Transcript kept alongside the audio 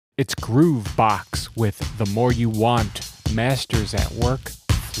It's Groove Box with The More You Want, Masters at Work,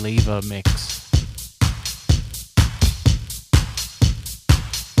 Flava Mix.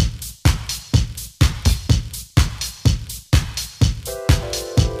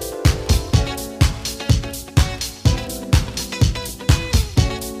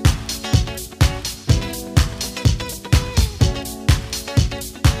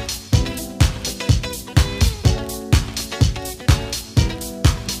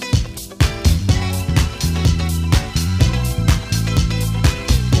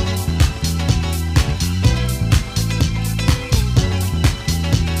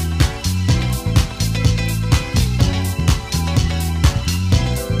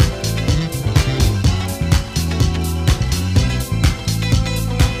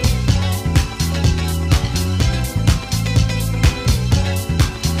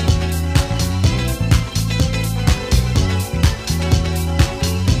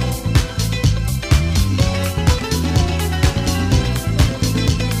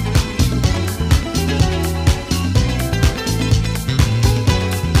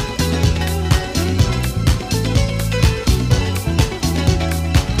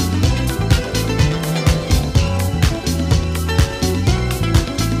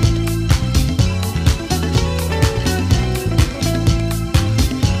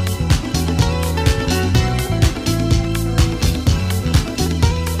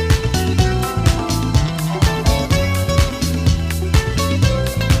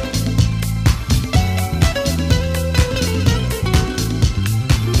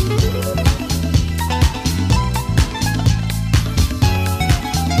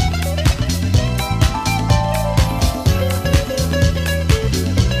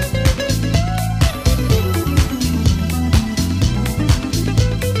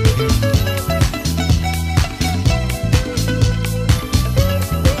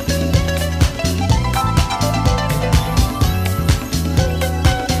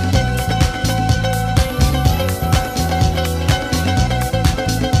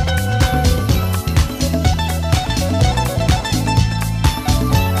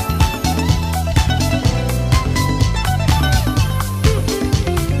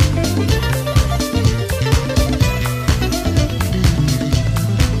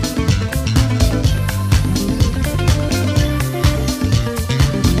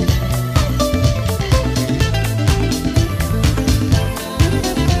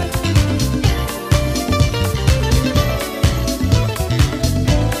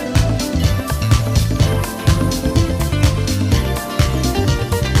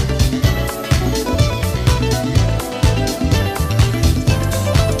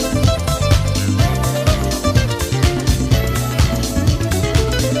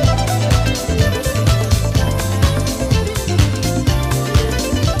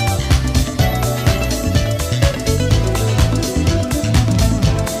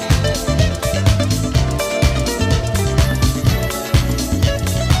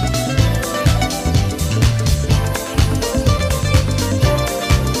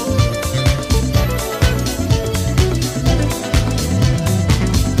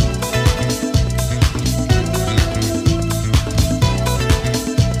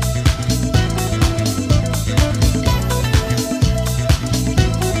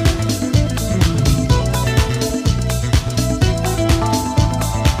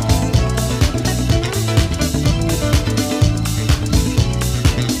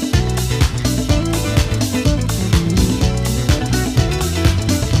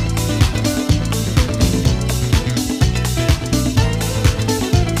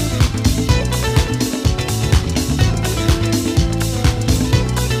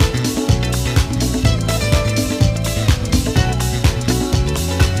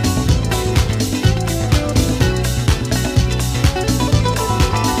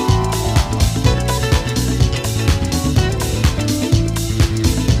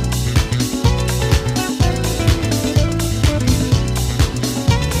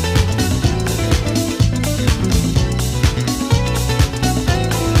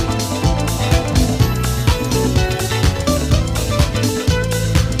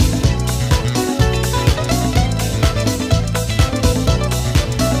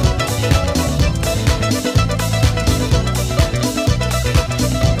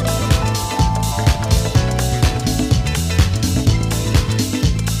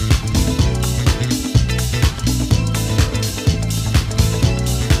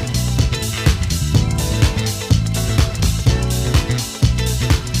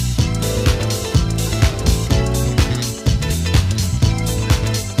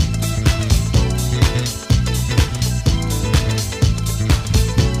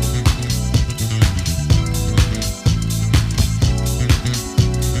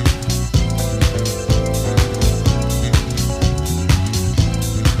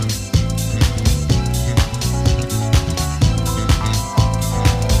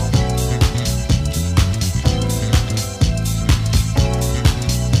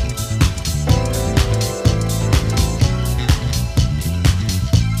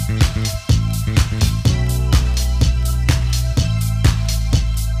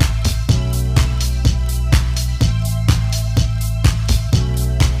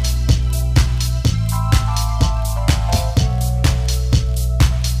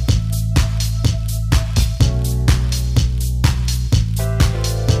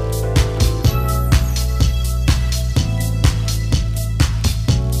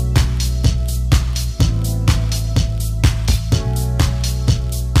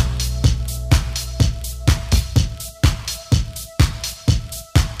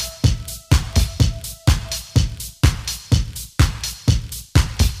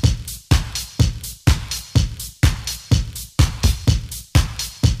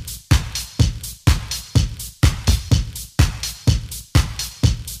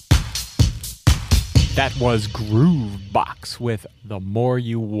 That was Groovebox with The More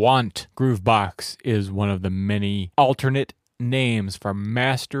You Want. Groovebox is one of the many alternate names for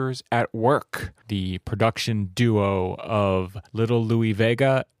Masters at Work, the production duo of Little Louie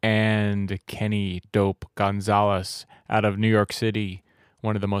Vega and Kenny Dope Gonzalez out of New York City,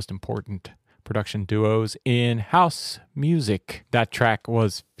 one of the most important production duos in house music. That track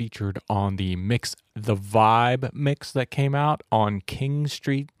was featured on the Mix the Vibe mix that came out on King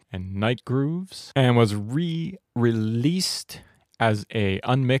Street and Night Grooves, and was re-released as a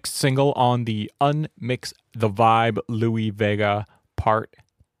unmixed single on the Unmix the Vibe Louie Vega Part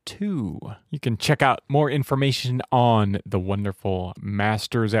 2. You can check out more information on the wonderful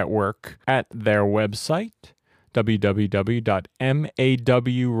Masters at Work at their website,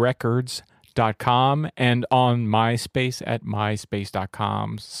 www.mawrecords.com, and on MySpace at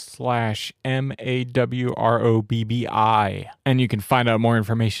myspace.com/MAWROBBI. And you can find out more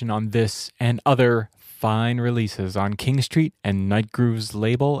information on this and other fine releases on King Street and Night Grooves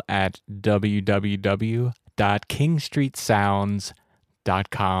label at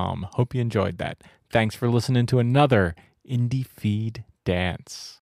www.kingstreetsounds.com. Hope you enjoyed that. Thanks for listening to another IndieFeed Dance.